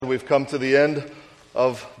We've come to the end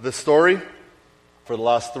of this story. For the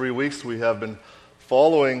last 3 weeks, we have been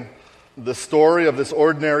following the story of this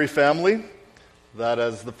ordinary family that,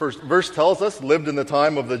 as the first verse tells us, lived in the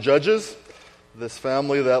time of the judges. This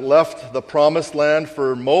family that left the promised land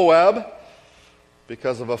for Moab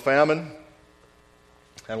because of a famine.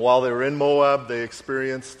 And while they were in Moab, they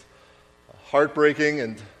experienced heartbreaking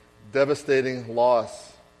and devastating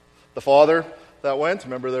loss. The father that went,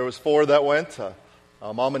 remember there was 4 that went,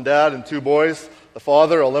 mom and dad and 2 boys. The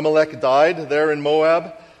father, Elimelech, died there in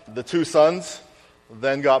Moab. The 2 sons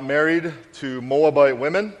then got married to Moabite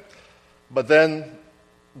women, but then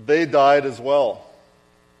they died as well.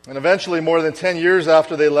 And eventually, more than 10 years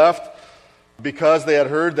after they left, because they had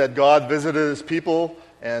heard that God visited his people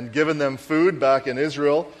and given them food back in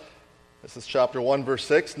Israel, this is chapter 1, verse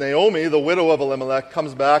 6, Naomi, the widow of Elimelech,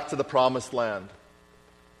 comes back to the promised land.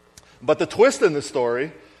 But the twist in the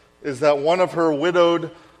story is that one of her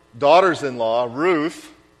widowed daughters-in-law,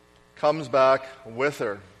 Ruth, comes back with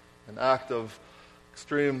her, an act of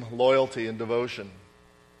extreme loyalty and devotion,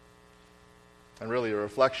 and really a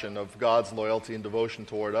reflection of God's loyalty and devotion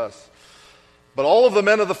toward us. But all of the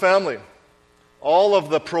men of the family, all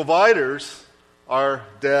of the providers are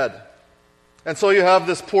dead. And so you have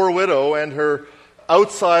this poor widow and her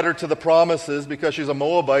outsider to the promises, because she's a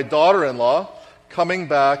Moabite daughter-in-law, coming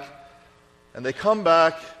back, and they come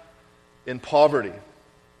back in poverty.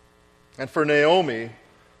 And for Naomi,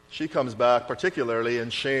 she comes back particularly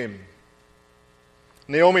in shame.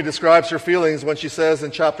 Naomi describes her feelings when she says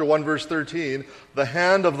in chapter 1, verse 13, "The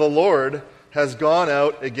hand of the Lord has gone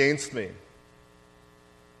out against me." You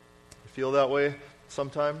feel that way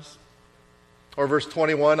sometimes? Or verse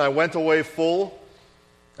 21, "I went away full,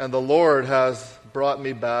 and the Lord has brought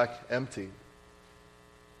me back empty."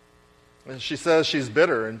 And she says she's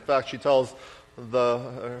bitter. In fact, she tells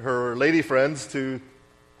her lady friends to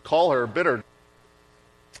call her bitter.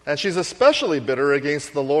 And she's especially bitter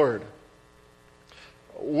against the Lord.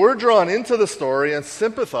 We're drawn into the story and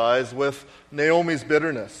sympathize with Naomi's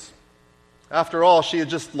bitterness. After all, she had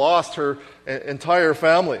just lost her entire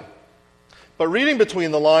family. But reading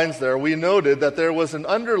between the lines there, we noted that there was an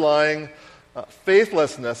underlying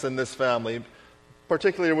faithlessness in this family,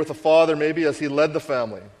 particularly with the father, maybe as he led the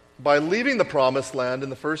family, by leaving the promised land in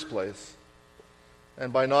the first place,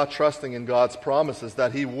 and by not trusting in God's promises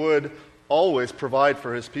that he would always provide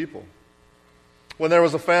for his people. When there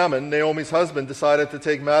was a famine, Naomi's husband decided to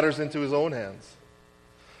take matters into his own hands.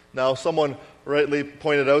 Now, someone rightly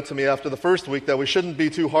pointed out to me after the first week that we shouldn't be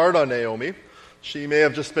too hard on Naomi. She may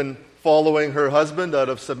have just been following her husband out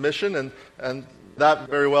of submission, and that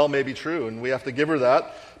very well may be true, and we have to give her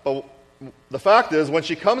that. But the fact is, when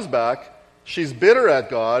she comes back, she's bitter at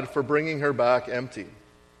God for bringing her back empty.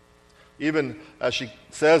 Even as she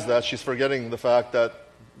says that, she's forgetting the fact that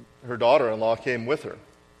her daughter-in-law came with her.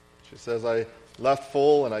 She says, "I left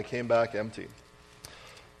full and I came back empty."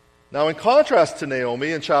 Now, in contrast to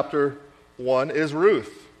Naomi in chapter 1 is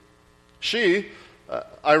Ruth. She,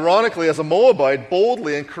 ironically, as a Moabite,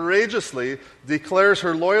 boldly and courageously declares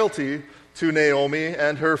her loyalty to Naomi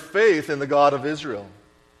and her faith in the God of Israel.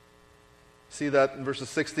 See that in verses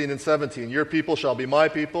 16 and 17. "Your people shall be my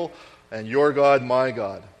people, and your God my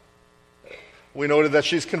God." We noted that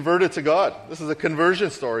she's converted to God. This is a conversion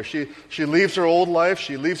story. She leaves her old life,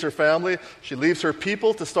 she leaves her family, she leaves her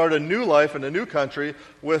people to start a new life in a new country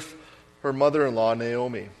with her mother-in-law,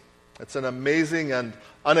 Naomi. It's an amazing and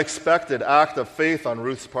unexpected act of faith on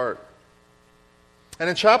Ruth's part. And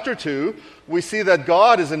in chapter 2, we see that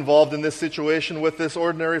God is involved in this situation with this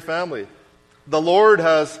ordinary family. "The Lord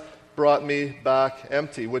has brought me back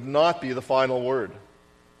empty" would not be the final word.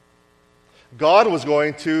 God was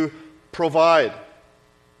going to provide.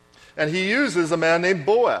 And he uses a man named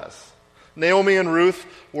Boaz. Naomi and Ruth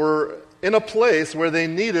were in a place where they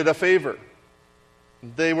needed a favor.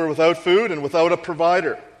 They were without food and without a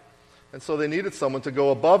provider. And so they needed someone to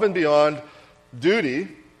go above and beyond duty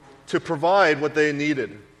to provide what they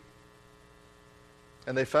needed.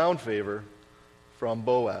 And they found favor from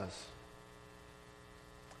Boaz.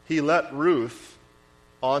 He let Ruth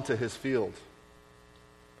onto his field.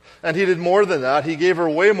 And he did more than that. He gave her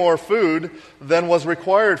way more food than was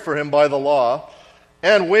required for him by the law,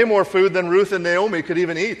 and way more food than Ruth and Naomi could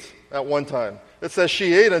even eat at one time. It says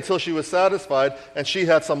she ate until she was satisfied, and she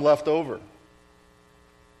had some left over.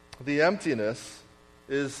 The emptiness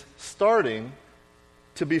is starting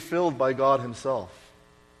to be filled by God himself.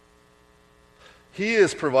 He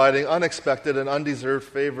is providing unexpected and undeserved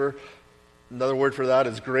favor. Another word for that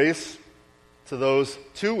is grace to those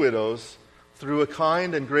 2 widows through a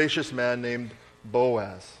kind and gracious man named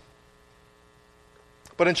Boaz.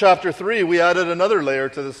 But in chapter 3, we added another layer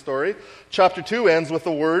to this story. Chapter 2 ends with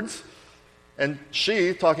the words, and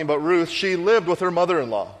she, talking about Ruth, she lived with her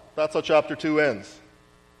mother-in-law. That's how chapter 2 ends.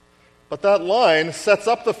 But that line sets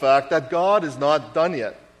up the fact that God is not done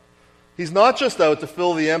yet. He's not just out to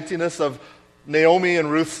fill the emptiness of Naomi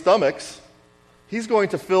and Ruth's stomachs. He's going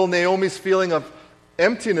to fill Naomi's feeling of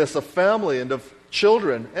emptiness of family and of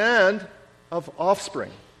children and of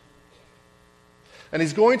offspring. And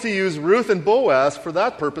he's going to use Ruth and Boaz for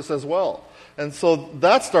that purpose as well. And so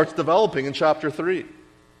that starts developing in chapter 3.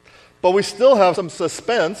 But we still have some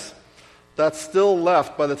suspense that's still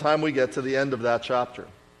left by the time we get to the end of that chapter.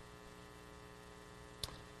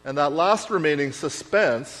 And that last remaining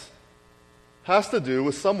suspense has to do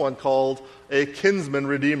with someone called a kinsman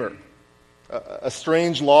redeemer. A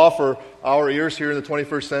strange law for our ears here in the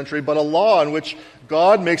 21st century, but a law in which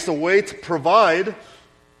God makes a way to provide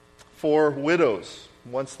for widows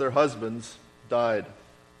once their husbands died,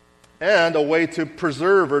 and a way to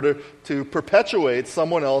preserve or to perpetuate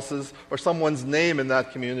someone else's or someone's name in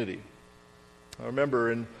that community. I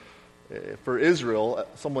remember for Israel,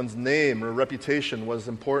 someone's name or reputation was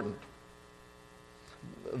important.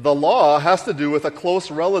 The law has to do with a close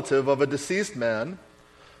relative of a deceased man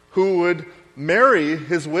who would marry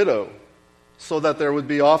his widow so that there would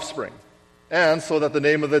be offspring, and so that the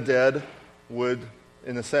name of the dead would,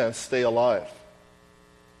 in a sense, stay alive.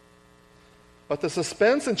 But the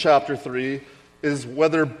suspense in chapter 3 is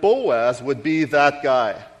whether Boaz would be that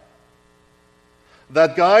guy.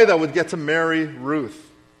 That guy that would get to marry Ruth.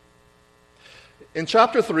 In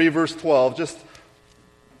chapter 3, verse 12, just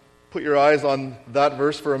put your eyes on that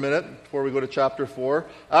verse for a minute before we go to chapter 4.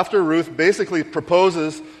 After Ruth basically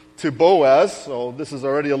proposes to Boaz, so this is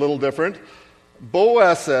already a little different,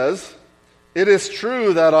 Boaz says, "It is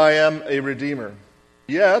true that I am a redeemer,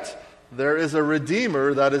 yet there is a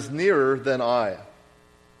redeemer that is nearer than I."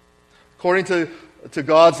 According to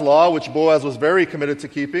God's law, which Boaz was very committed to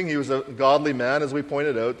keeping, he was a godly man, as we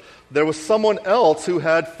pointed out, there was someone else who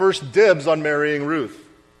had first dibs on marrying Ruth.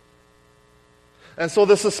 And so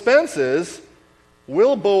the suspense is,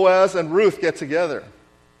 will Boaz and Ruth get together?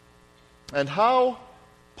 And how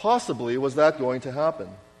possibly was that going to happen?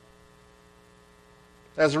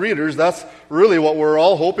 As readers, that's really what we're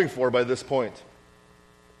all hoping for by this point.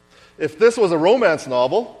 If this was a romance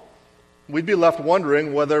novel, we'd be left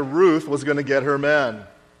wondering whether Ruth was going to get her man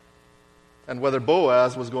and whether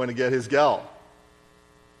Boaz was going to get his gal.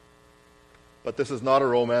 But this is not a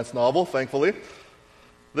romance novel, thankfully.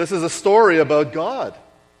 This is a story about God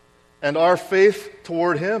and our faith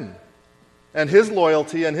toward Him and His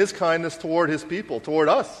loyalty and His kindness toward His people, toward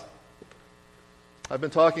us. I've been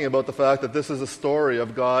talking about the fact that this is a story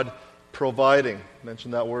of God providing. I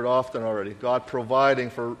mentioned that word often already. God providing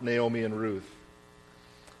for Naomi and Ruth.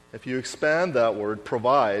 If you expand that word,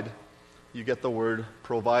 provide, you get the word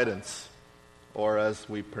providence, or as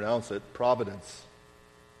we pronounce it, providence.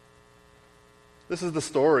 This is the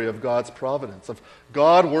story of God's providence, of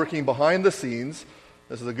God working behind the scenes.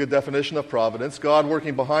 This is a good definition of providence. God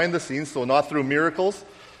working behind the scenes, so not through miracles,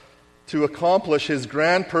 to accomplish His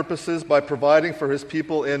grand purposes by providing for His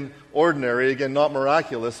people in ordinary, again, not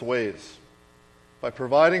miraculous ways. By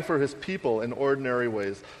providing for His people in ordinary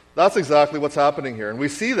ways. That's exactly what's happening here. And we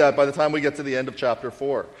see that by the time we get to the end of chapter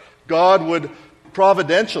 4. God would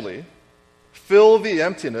providentially fill the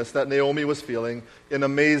emptiness that Naomi was feeling in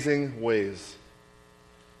amazing ways.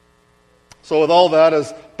 So with all that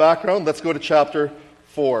as background, let's go to chapter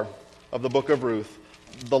 4 of the book of Ruth.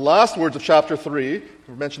 The last words of chapter 3,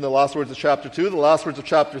 we mentioned the last words of chapter 2, the last words of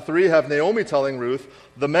chapter 3 have Naomi telling Ruth,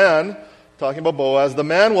 the man, talking about Boaz, the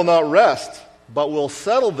man will not rest, but will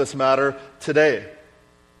settle this matter today.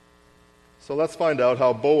 So let's find out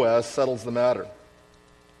how Boaz settles the matter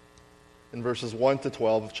in verses 1 to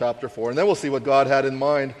 12 of chapter 4. And then we'll see what God had in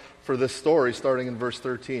mind for this story starting in verse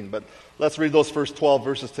 13. But let's read those first 12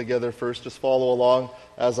 verses together first. Just follow along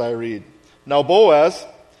as I read. Now Boaz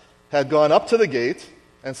had gone up to the gate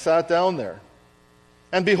and sat down there.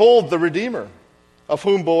 And behold, the Redeemer, of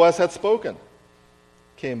whom Boaz had spoken,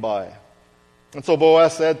 came by. And so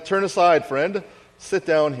Boaz said, "Turn aside, friend, sit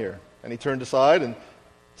down here." And he turned aside and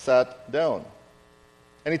sat down.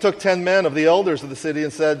 And he took 10 men of the elders of the city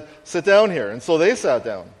and said, "Sit down here." And so they sat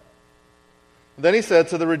down. And then he said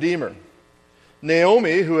to the Redeemer,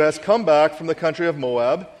 "Naomi, who has come back from the country of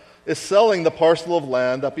Moab, is selling the parcel of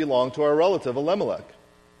land that belonged to our relative Elimelech.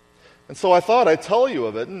 And so I thought I'd tell you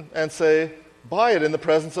of it and say, buy it in the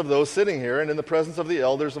presence of those sitting here and in the presence of the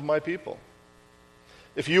elders of my people.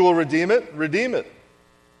 If you will redeem it, redeem it.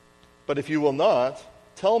 But if you will not,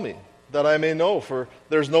 tell me, that I may know, for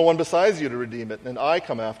there's no one besides you to redeem it, and I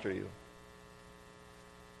come after you."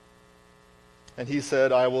 And he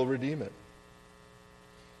said, I will redeem it.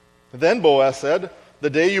 Then Boaz said, the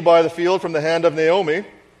day you buy the field from the hand of Naomi,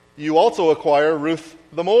 you also acquire Ruth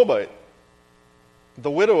the Moabite,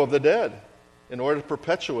 the widow of the dead, in order to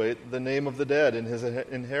perpetuate the name of the dead in his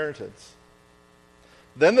inheritance.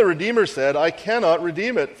 Then the Redeemer said, I cannot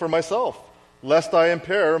redeem it for myself, lest I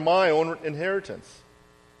impair my own inheritance.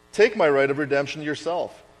 Take my right of redemption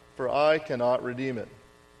yourself, for I cannot redeem it.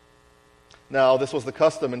 Now, this was the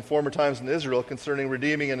custom in former times in Israel concerning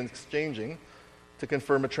redeeming and exchanging to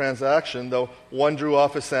confirm a transaction, though one drew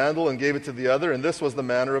off his sandal and gave it to the other, and this was the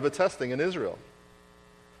manner of attesting in Israel.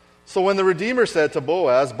 So when the Redeemer said to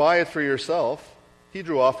Boaz, buy it for yourself, he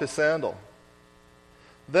drew off his sandal.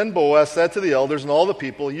 Then Boaz said to the elders and all the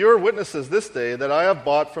people, you are witnesses this day that I have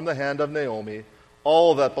bought from the hand of Naomi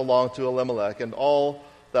all that belonged to Elimelech and all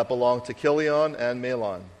that belonged to Chilion and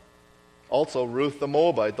Mahlon. Also Ruth the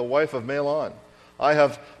Moabite, the wife of Mahlon, I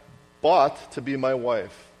have bought to be my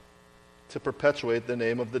wife, to perpetuate the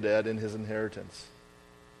name of the dead in his inheritance,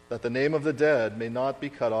 that the name of the dead may not be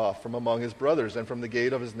cut off from among his brothers and from the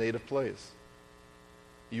gate of his native place.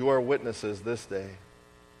 You are witnesses this day.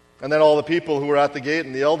 And then all the people who were at the gate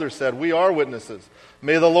and the elders said, we are witnesses.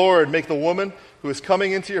 May the Lord make the woman who is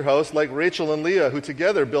coming into your house like Rachel and Leah, who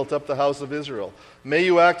together built up the house of Israel. May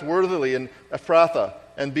you act worthily in Ephrathah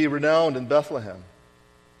and be renowned in Bethlehem.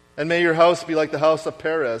 And may your house be like the house of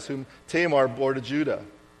Perez, whom Tamar bore to Judah,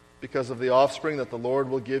 because of the offspring that the Lord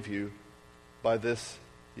will give you by this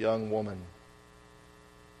young woman.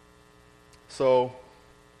 So,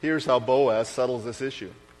 here's how Boaz settles this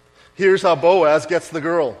issue. Here's how Boaz gets the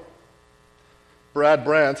girl. Brad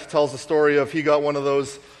Brandt tells the story of he got one of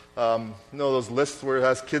those, those lists where it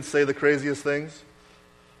has kids say the craziest things.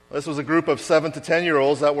 This was a group of 7 to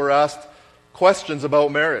 10-year-olds that were asked questions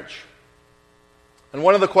about marriage. And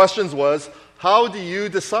one of the questions was, how do you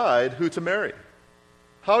decide who to marry?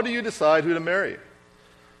 How do you decide who to marry?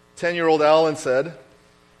 10-year-old Alan said,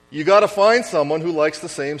 you got to find someone who likes the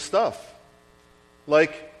same stuff.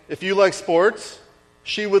 Like, if you like sports,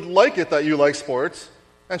 she would like it that you like sports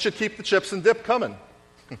and should keep the chips and dip coming.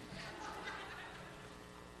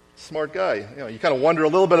 Smart guy. You kind of wonder a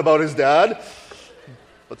little bit about his dad,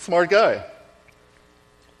 but smart guy.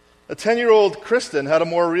 A 10-year-old Kristen had a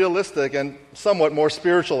more realistic and somewhat more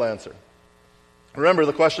spiritual answer. Remember,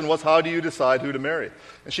 the question was, how do you decide who to marry?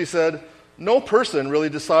 And she said, no person really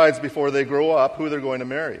decides before they grow up who they're going to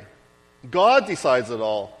marry. God decides it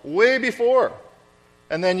all, way before.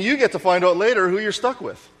 And then you get to find out later who you're stuck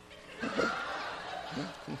with.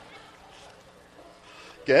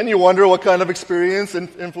 Again, you wonder what kind of experience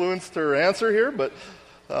influenced her answer here, but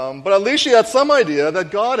at least she had some idea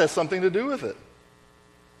that God has something to do with it.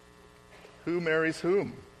 Who marries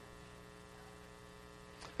whom?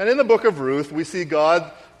 And in the book of Ruth, we see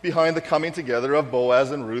God behind the coming together of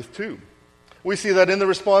Boaz and Ruth too. We see that in the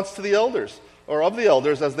response to the elders, or of the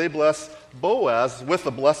elders, as they bless Boaz with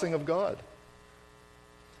the blessing of God.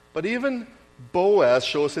 But even Boaz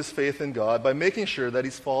shows his faith in God by making sure that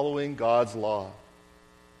he's following God's law,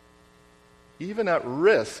 even at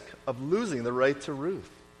risk of losing the right to Ruth.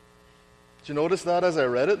 Did you notice that as I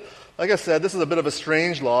read it? Like I said, this is a bit of a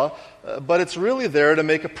strange law, but it's really there to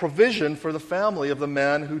make a provision for the family of the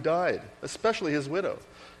man who died, especially his widow.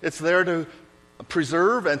 It's there to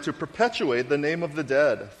preserve and to perpetuate the name of the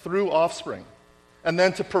dead through offspring, and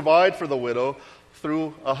then to provide for the widow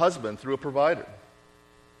through a husband, through a provider.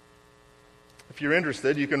 If you're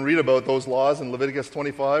interested, you can read about those laws in Leviticus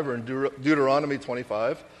 25 or in Deuteronomy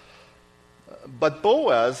 25. But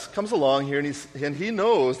Boaz comes along here and he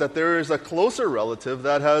knows that there is a closer relative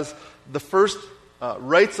that has the first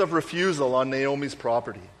rights of refusal on Naomi's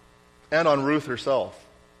property and on Ruth herself.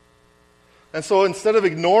 And so instead of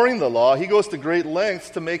ignoring the law, he goes to great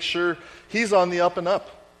lengths to make sure he's on the up and up,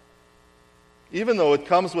 even though it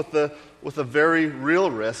comes with a very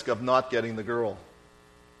real risk of not getting the girl.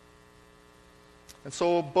 And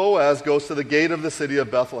so Boaz goes to the gate of the city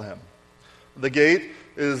of Bethlehem. The gate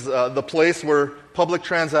is the place where public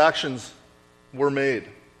transactions were made.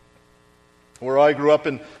 Where I grew up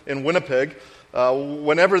in Winnipeg,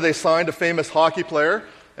 whenever they signed a famous hockey player,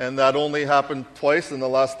 and that only happened twice in the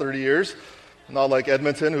last 30 years, not like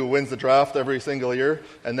Edmonton, who wins the draft every single year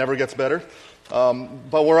and never gets better.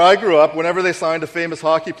 But where I grew up, whenever they signed a famous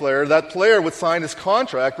hockey player, that player would sign his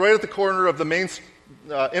contract right at the corner of the main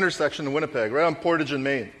intersection in Winnipeg, right on Portage and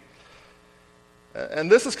Main.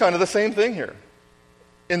 And this is kind of the same thing here.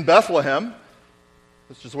 In Bethlehem,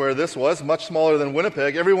 which is where this was, much smaller than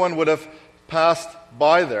Winnipeg, everyone would have passed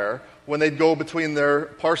by there when they'd go between their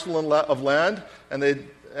parcel of land and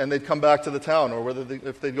they'd come back to the town, or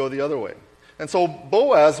if they'd go the other way. And so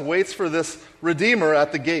Boaz waits for this redeemer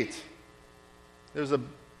at the gate. There's the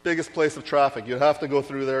biggest place of traffic. You'd have to go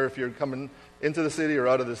through there if you're coming into the city or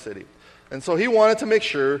out of the city. And so he wanted to make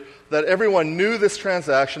sure that everyone knew this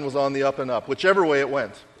transaction was on the up and up, whichever way it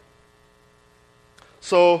went.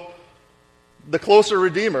 So the closer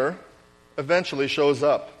redeemer eventually shows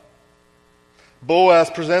up.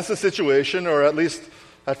 Boaz presents the situation, or at least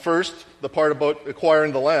at first, the part about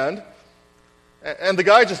acquiring the land, and the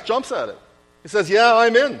guy just jumps at it. He says, yeah,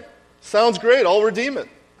 I'm in. Sounds great, I'll redeem it.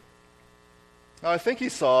 Now, I think he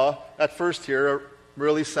saw, at first here, a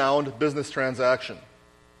really sound business transaction.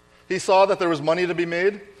 He saw that there was money to be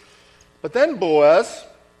made, but then Boaz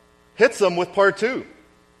hits him with part two.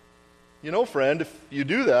 You know, friend, if you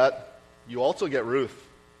do that, you also get Ruth.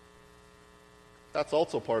 That's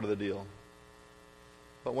also part of the deal.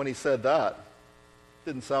 But when he said that, it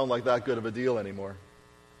didn't sound like that good of a deal anymore.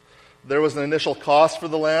 There was an initial cost for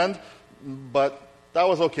the land, but that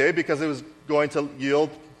was okay because it was going to yield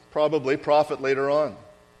probably profit later on.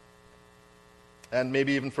 And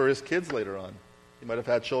maybe even for his kids later on. He might have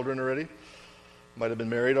had children already, might have been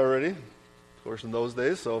married already, of course, in those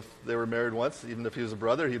days. So if they were married once, even if he was a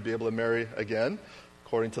brother, he'd be able to marry again,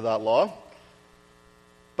 according to that law.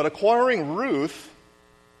 But acquiring Ruth,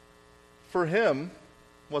 for him,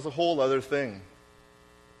 was a whole other thing.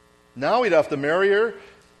 Now he'd have to marry her,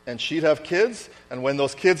 and she'd have kids, and when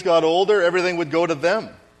those kids got older, everything would go to them.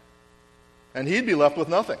 And he'd be left with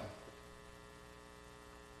nothing.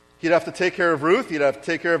 He'd have to take care of Ruth, he'd have to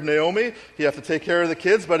take care of Naomi, he'd have to take care of the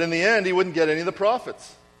kids, but in the end, he wouldn't get any of the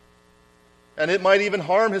profits. And it might even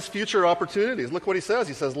harm his future opportunities. Look what he says.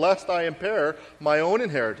 He says, lest I impair my own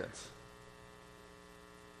inheritance.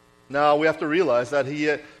 Now, we have to realize that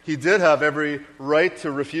he did have every right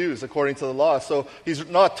to refuse according to the law. So he's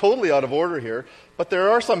not totally out of order here. But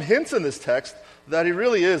there are some hints in this text that he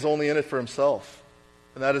really is only in it for himself.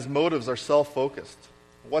 And that his motives are self-focused.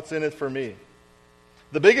 What's in it for me?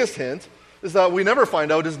 The biggest hint is that we never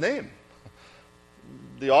find out his name.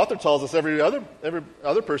 The author tells us every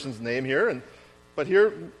other person's name here. But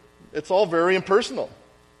here, it's all very impersonal.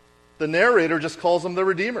 The narrator just calls him the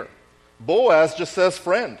Redeemer. Boaz just says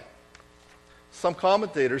friend. Some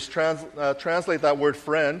commentators translate that word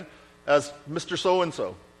friend as Mr.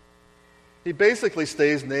 So-and-so. He basically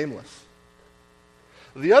stays nameless.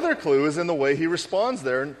 The other clue is in the way he responds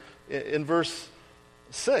there in verse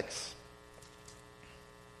 6.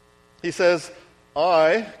 He says,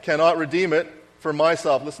 I cannot redeem it for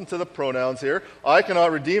myself. Listen to the pronouns here. I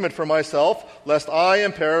cannot redeem it for myself, lest I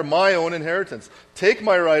impair my own inheritance. Take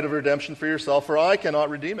my right of redemption for yourself, for I cannot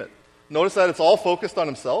redeem it. Notice that it's all focused on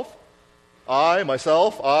himself. I,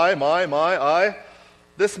 myself, I, my, I.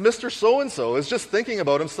 This Mr. So-and-so is just thinking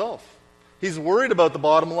about himself. He's worried about the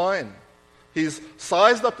bottom line. He's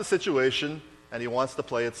sized up the situation, and he wants to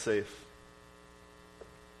play it safe.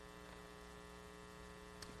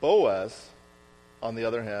 Boaz, on the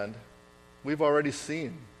other hand, we've already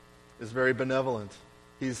seen, is very benevolent.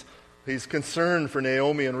 He's concerned for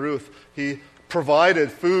Naomi and Ruth. He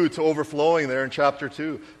provided food to overflowing there in chapter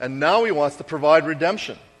 2, and now he wants to provide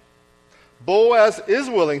redemption. Boaz is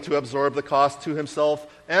willing to absorb the cost to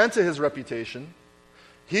himself and to his reputation.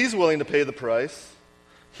 He's willing to pay the price.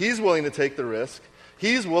 He's willing to take the risk.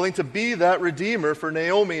 He's willing to be that redeemer for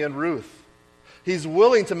Naomi and Ruth. He's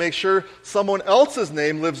willing to make sure someone else's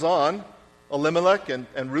name lives on, Elimelech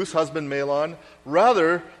and Ruth's husband Mahlon,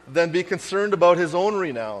 rather than be concerned about his own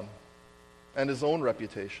renown and his own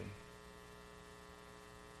reputation.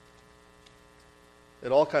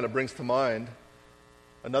 It all kind of brings to mind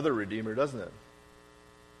another redeemer, doesn't it?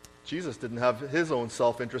 Jesus didn't have his own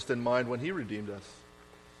self-interest in mind when he redeemed us.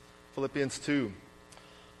 Philippians 2,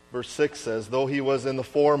 verse 6 says, though he was in the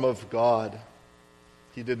form of God,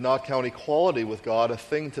 he did not count equality with God a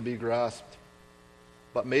thing to be grasped,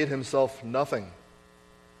 but made himself nothing,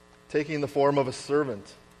 taking the form of a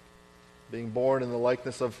servant, being born in the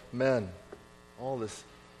likeness of men. All this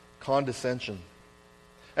condescension.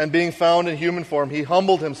 And being found in human form, he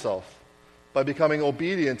humbled himself by becoming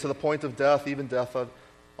obedient to the point of death, even death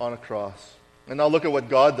on a cross. And now look at what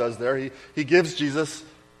God does there. He gives Jesus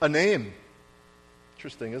a name.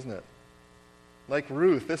 Interesting, isn't it? Like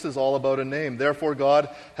Ruth, this is all about a name. Therefore God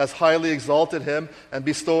has highly exalted him and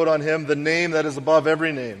bestowed on him the name that is above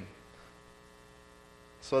every name,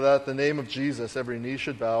 so that the name of Jesus every knee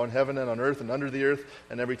should bow in heaven and on earth and under the earth,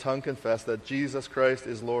 and every tongue confess that Jesus Christ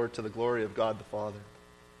is Lord, to the glory of God the Father.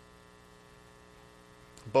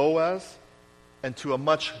 Boaz, and to a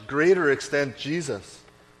much greater extent Jesus,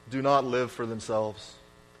 do not live for themselves.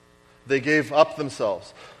 They gave up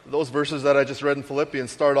themselves. Those verses that I just read in Philippians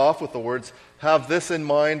start off with the words, have this in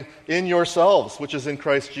mind in yourselves, which is in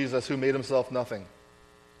Christ Jesus, who made himself nothing.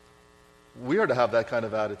 We are to have that kind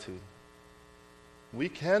of attitude. We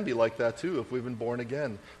can be like that too if we've been born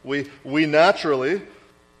again. We naturally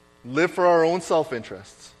live for our own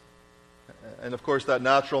self-interests. And of course, that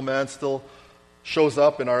natural man still shows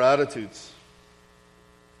up in our attitudes.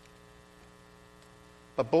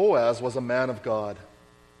 But Boaz was a man of God.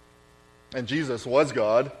 And Jesus was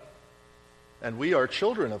God. And we are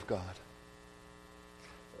children of God.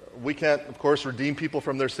 We can't, of course, redeem people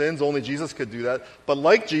from their sins. Only Jesus could do that. But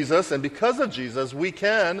like Jesus, and because of Jesus, we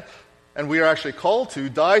can, and we are actually called to,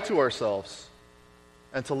 die to ourselves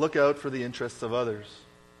and to look out for the interests of others.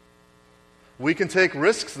 We can take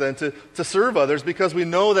risks then to serve others because we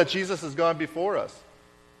know that Jesus has gone before us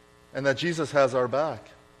and that Jesus has our back.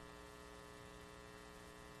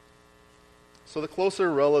 So the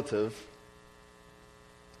closer relative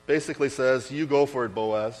basically says, you go for it,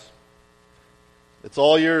 Boaz. It's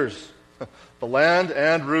all yours. The land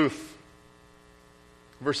and Ruth.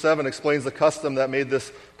 Verse 7 explains the custom that made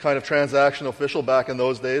this kind of transaction official back in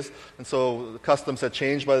those days. And so the customs had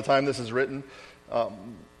changed by the time this is written.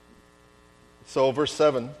 So verse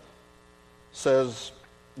 7 says,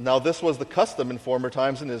 now this was the custom in former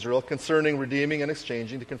times in Israel concerning redeeming and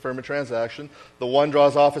exchanging to confirm a transaction. The one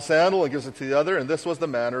draws off a sandal and gives it to the other, and this was the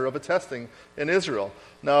manner of attesting in Israel.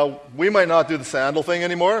 Now, we might not do the sandal thing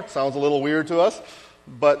anymore. Sounds a little weird to us.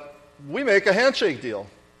 But we make a handshake deal,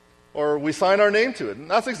 or we sign our name to it. And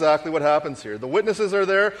that's exactly what happens here. The witnesses are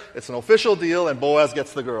there. It's an official deal, and Boaz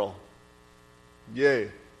gets the girl. Yay.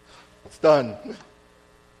 It's done.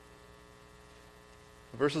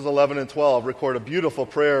 Verses 11 and 12 record a beautiful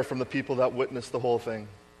prayer from the people that witnessed the whole thing.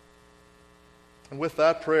 And with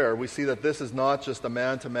that prayer, we see that this is not just a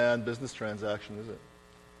man-to-man business transaction, is it?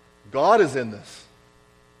 God is in this.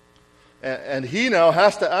 And he now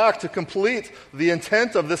has to act to complete the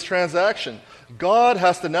intent of this transaction. God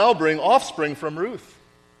has to now bring offspring from Ruth.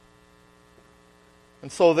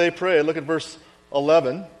 And so they pray. Look at verse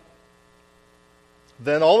 11.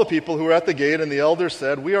 Then all the people who were at the gate and the elders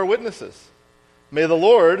said, we are witnesses. May the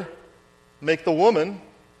Lord make the woman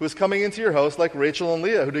who is coming into your house like Rachel and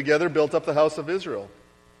Leah, who together built up the house of Israel.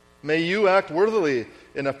 May you act worthily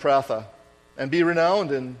in Ephrathah and be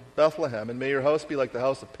renowned in Bethlehem. And may your house be like the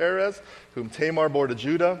house of Perez, whom Tamar bore to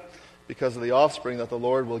Judah, because of the offspring that the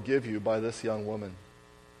Lord will give you by this young woman.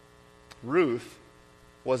 Ruth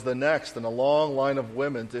was the next in a long line of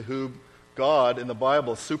women to whom God in the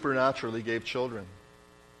Bible supernaturally gave children.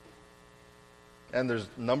 And there's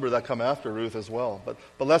a number that come after Ruth as well. But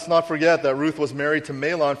let's not forget that Ruth was married to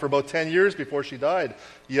Mahlon for about 10 years before she died,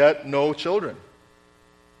 yet no children.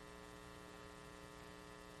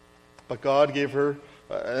 But God gave her,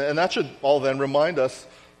 and that should all then remind us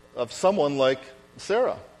of someone like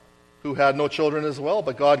Sarah, who had no children as well,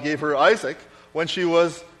 but God gave her Isaac when she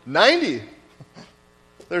was 90.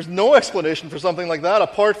 There's no explanation for something like that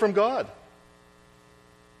apart from God.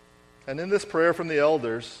 And in this prayer from the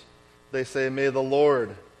elders, they say, may the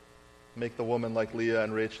Lord make the woman like Leah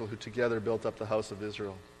and Rachel, who together built up the house of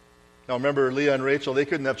Israel. Now remember, Leah and Rachel, they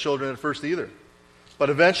couldn't have children at first either. But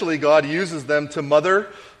eventually God uses them to mother,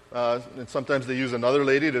 and sometimes they use another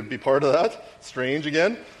lady to be part of that. Strange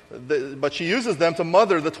again. But she uses them to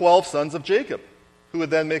mother the 12 sons of Jacob, who would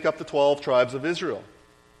then make up the 12 tribes of Israel.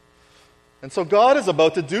 And so God is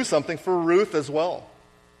about to do something for Ruth as well.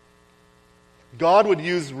 God would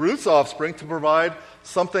use Ruth's offspring to provide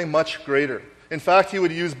something much greater. In fact, he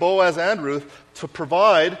would use Boaz and Ruth to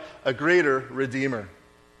provide a greater redeemer.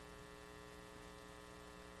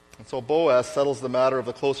 And so Boaz settles the matter of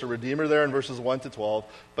the closer redeemer there in verses 1 to 12.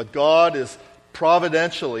 But God is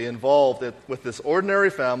providentially involved with this ordinary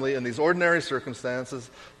family in these ordinary circumstances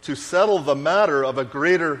to settle the matter of a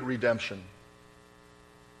greater redemption.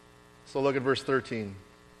 So look at verse 13.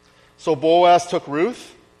 So Boaz took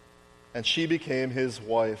Ruth, and she became his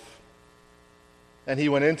wife. And he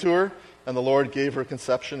went into her, and the Lord gave her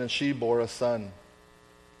conception, and she bore a son.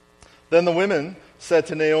 Then the women said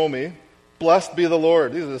to Naomi, blessed be the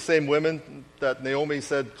Lord. These are the same women that Naomi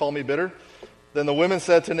said, call me bitter. Then the women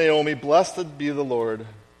said to Naomi, blessed be the Lord,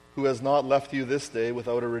 who has not left you this day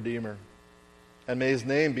without a redeemer. And may his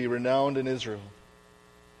name be renowned in Israel.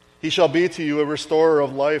 He shall be to you a restorer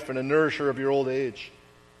of life and a nourisher of your old age.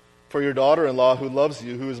 For your daughter-in-law, who loves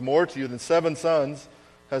you, who is more to you than 7 sons,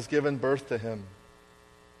 has given birth to him.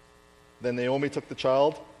 Then Naomi took the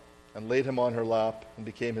child and laid him on her lap and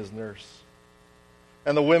became his nurse.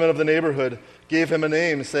 And the women of the neighborhood gave him a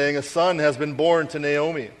name, saying, a son has been born to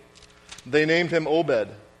Naomi. They named him Obed.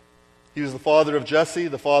 He was the father of Jesse,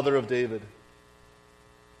 the father of David.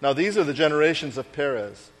 Now these are the generations of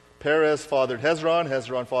Perez. Perez fathered Hezron,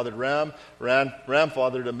 Hezron fathered Ram, Ram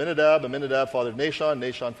fathered Amminadab, Amminadab fathered Nahshon,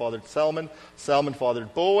 Nahshon fathered Salmon, Salmon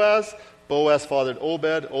fathered Boaz, Boaz fathered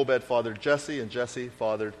Obed, Obed fathered Jesse, and Jesse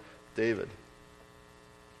fathered David.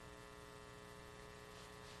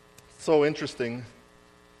 So interesting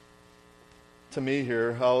to me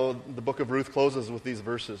here how the book of Ruth closes with these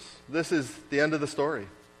verses. This is the end of the story.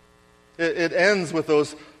 It ends with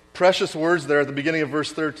those precious words there at the beginning of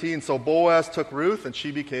verse 13. So Boaz took Ruth, and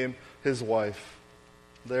she became his wife.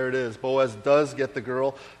 There it is. Boaz does get the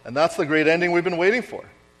girl, and that's the great ending we've been waiting for.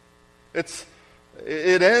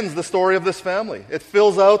 It ends the story of this family. It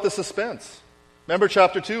fills out the suspense. Remember,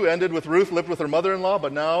 chapter 2 ended with Ruth lived with her mother-in-law,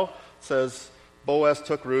 but now it says Boaz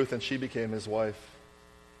took Ruth, and she became his wife.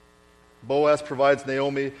 Boaz provides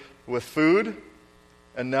Naomi with food,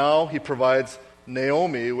 and now he provides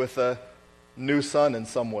Naomi with a new son in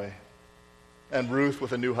some way, and Ruth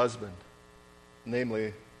with a new husband,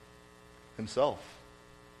 namely himself.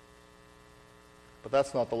 But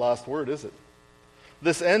that's not the last word, is it?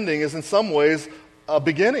 This ending is in some ways a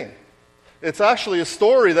beginning. It's actually a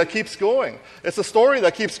story that keeps going. It's a story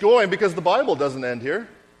that keeps going because the Bible doesn't end here.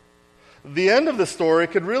 The end of the story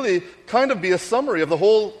could really kind of be a summary of the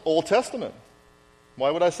whole Old Testament.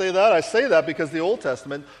 Why would I say that? I say that because the Old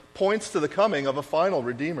Testament points to the coming of a final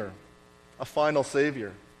Redeemer, a final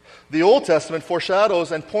Savior. The Old Testament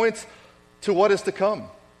foreshadows and points to what is to come.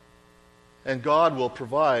 And God will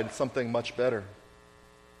provide something much better.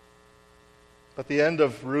 But the end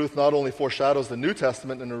of Ruth not only foreshadows the New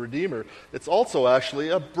Testament and a Redeemer, it's also actually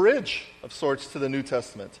a bridge of sorts to the New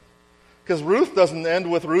Testament. Because Ruth doesn't end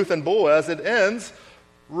with Ruth and Boaz. It ends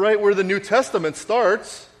right where the New Testament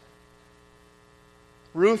starts.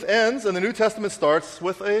 Ruth ends and the New Testament starts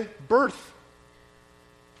with a birth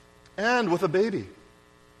and with a baby.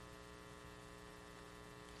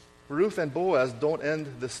 Ruth and Boaz don't end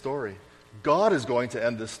this story. God is going to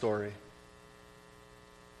end this story.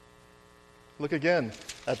 Look again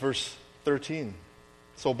at verse 13.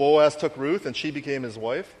 So Boaz took Ruth, and she became his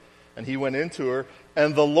wife, and he went into her,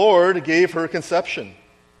 and the Lord gave her conception,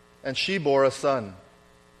 and she bore a son.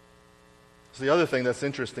 So the other thing that's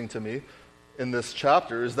interesting to me in this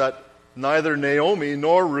chapter is that neither Naomi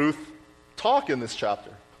nor Ruth talk in this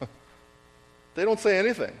chapter. They don't say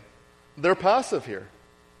anything. They're passive here.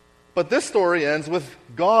 But this story ends with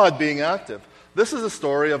God being active. This is a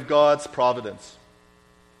story of God's providence.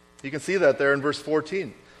 You can see that there in verse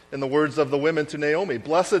 14, in the words of the women to Naomi.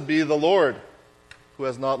 Blessed be the Lord, who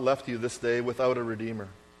has not left you this day without a redeemer.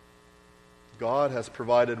 God has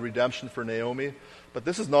provided redemption for Naomi, but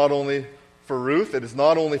this is not only for Ruth, it is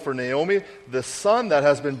not only for Naomi. The son that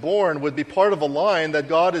has been born would be part of a line that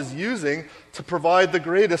God is using to provide the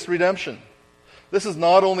greatest redemption. This is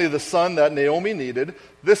not only the son that Naomi needed,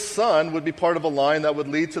 this son would be part of a line that would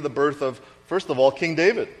lead to the birth of, first of all, King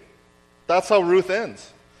David. That's how Ruth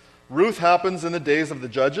ends. Ruth happens in the days of the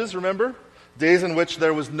judges, remember? Days in which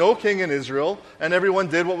there was no king in Israel, and everyone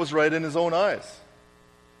did what was right in his own eyes.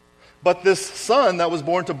 But this son that was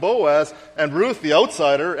born to Boaz, and Ruth, the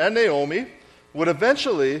outsider, and Naomi, would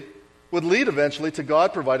lead eventually to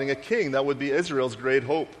God providing a king that would be Israel's great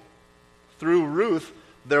hope. Through Ruth,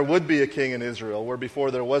 there would be a king in Israel, where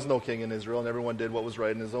before there was no king in Israel, and everyone did what was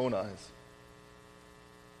right in his own eyes.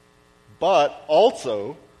 But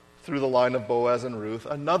also, through the line of Boaz and Ruth,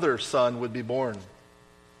 another son would be born.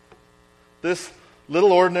 This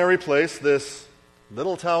little ordinary place, this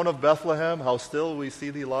little town of Bethlehem, how still we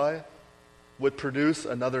see thee lie, would produce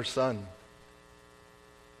another son.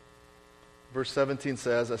 Verse 17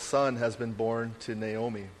 says, a son has been born to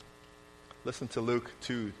Naomi. Listen to Luke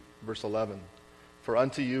 2, verse 11. For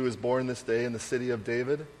unto you is born this day in the city of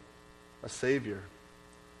David a Savior,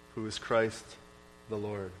 who is Christ the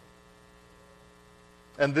Lord.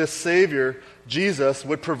 And this Savior, Jesus,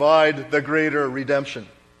 would provide the greater redemption.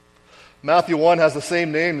 Matthew 1 has the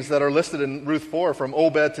same names that are listed in Ruth 4, from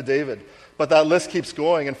Obed to David. But that list keeps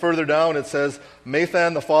going, and further down it says,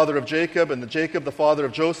 Mathan, the father of Jacob, and Jacob, the father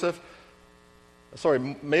of Joseph.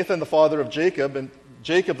 Mathan, the father of Jacob, and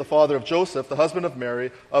Jacob, the father of Joseph, the husband of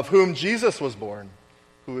Mary, of whom Jesus was born,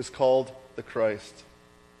 who is called the Christ.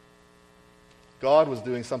 God was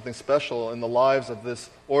doing something special in the lives of this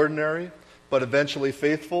ordinary, but eventually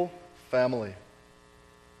faithful family.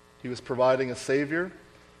 He was providing a Savior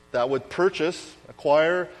that would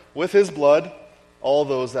acquire with his blood, all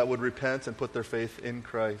those that would repent and put their faith in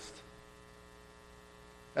Christ.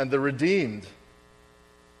 And the redeemed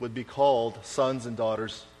would be called sons and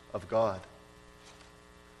daughters of God.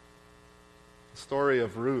 The story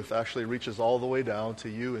of Ruth actually reaches all the way down to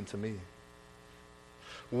you and to me.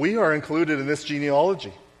 We are included in this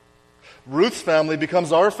genealogy. Ruth's family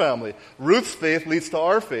becomes our family. Ruth's faith leads to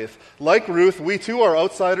our faith. Like Ruth, we too are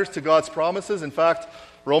outsiders to God's promises. In fact,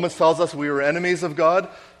 Romans tells us we were enemies of God.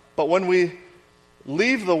 But when we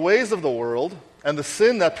leave the ways of the world and the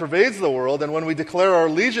sin that pervades the world, and when we declare our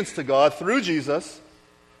allegiance to God through Jesus,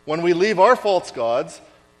 when we leave our false gods,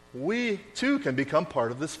 we too can become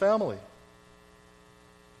part of this family.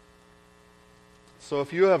 So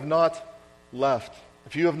if you have not left,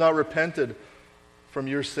 if you have not repented from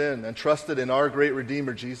your sin and trusted in our great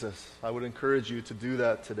Redeemer Jesus, I would encourage you to do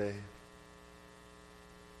that today.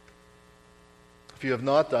 If you have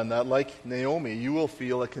not done that, like Naomi, you will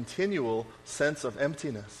feel a continual sense of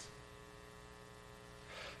emptiness.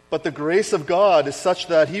 But the grace of God is such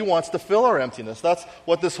that He wants to fill our emptiness. That's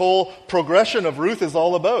what this whole progression of Ruth is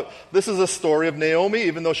all about. This is a story of Naomi,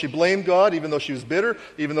 even though she blamed God, even though she was bitter,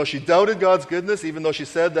 even though she doubted God's goodness, even though she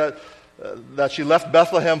said that she left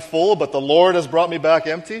Bethlehem full, but the Lord has brought me back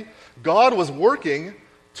empty. God was working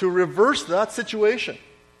to reverse that situation.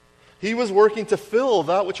 He was working to fill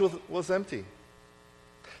that which was empty.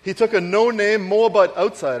 He took a no-name Moabite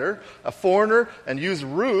outsider, a foreigner, and used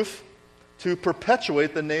Ruth to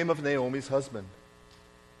perpetuate the name of Naomi's husband.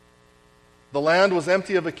 The land was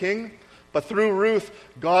empty of a king, but through Ruth,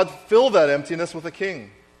 God filled that emptiness with a king.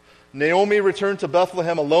 Naomi returned to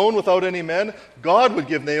Bethlehem alone without any men. God would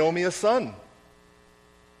give Naomi a son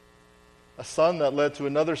that led to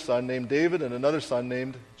another son named David and another son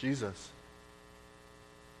named Jesus.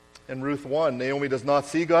 In Ruth 1, Naomi does not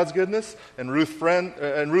see God's goodness. In Ruth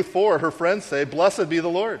 4, her friends say, "Blessed be the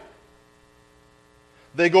Lord."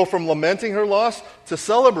 They go from lamenting her loss to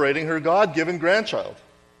celebrating her God-given grandchild.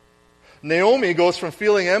 Naomi goes from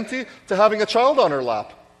feeling empty to having a child on her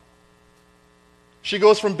lap. She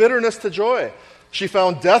goes from bitterness to joy. She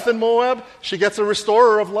found death in Moab. She gets a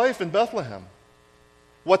restorer of life in Bethlehem.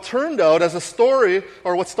 What started out as a story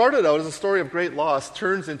of great loss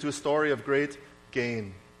turns into a story of great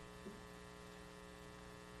gain.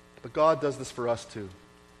 But God does this for us too,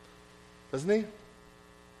 doesn't He?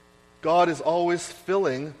 God is always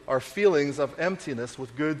filling our feelings of emptiness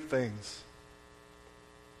with good things.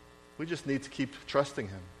 We just need to keep trusting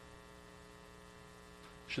Him.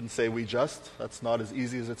 Shouldn't say we just. That's not as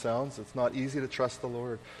easy as it sounds. It's not easy to trust the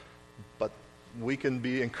Lord. But we can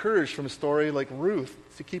be encouraged from a story like Ruth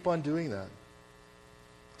to keep on doing that.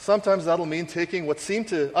 Sometimes that'll mean taking what seem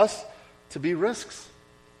to us to be risks.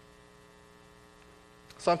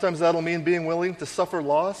 Sometimes that'll mean being willing to suffer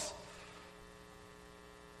loss,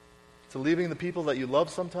 to leaving the people that you love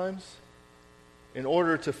sometimes, in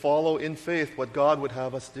order to follow in faith what God would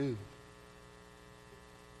have us do.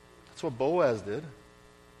 That's what Boaz did.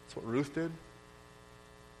 That's what Ruth did.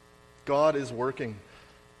 God is working.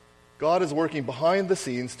 God is working behind the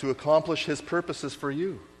scenes to accomplish His purposes for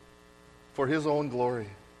you, for His own glory.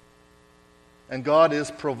 And God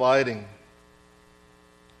is providing.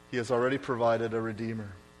 He has already provided a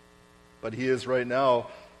Redeemer. But He is right now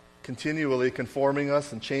continually conforming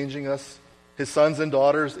us and changing us, His sons and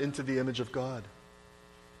daughters, into the image of God.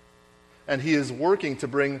 And He is working to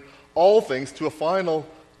bring all things to a final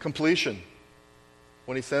completion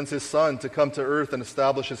when He sends His Son to come to earth and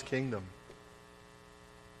establish His kingdom.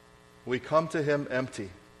 We come to Him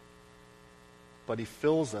empty, but He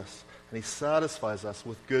fills us and He satisfies us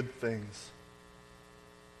with good things.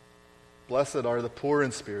 Blessed are the poor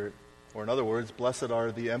in spirit, or in other words, blessed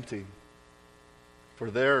are the empty, for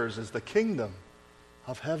theirs is the kingdom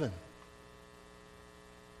of heaven.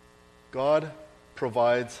 God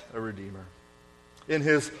provides a Redeemer. In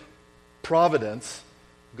His providence,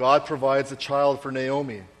 God provides a child for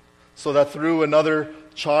Naomi, so that through another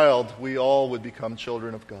child, we all would become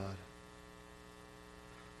children of God.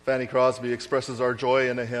 Fanny Crosby expresses our joy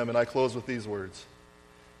in a hymn, and I close with these words.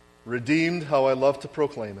 Redeemed, how I love to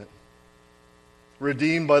proclaim it.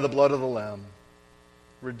 Redeemed by the blood of the Lamb.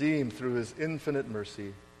 Redeemed through His infinite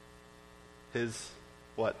mercy. His,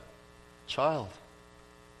 what? Child.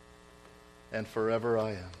 And forever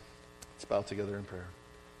I am. Let's bow together in prayer.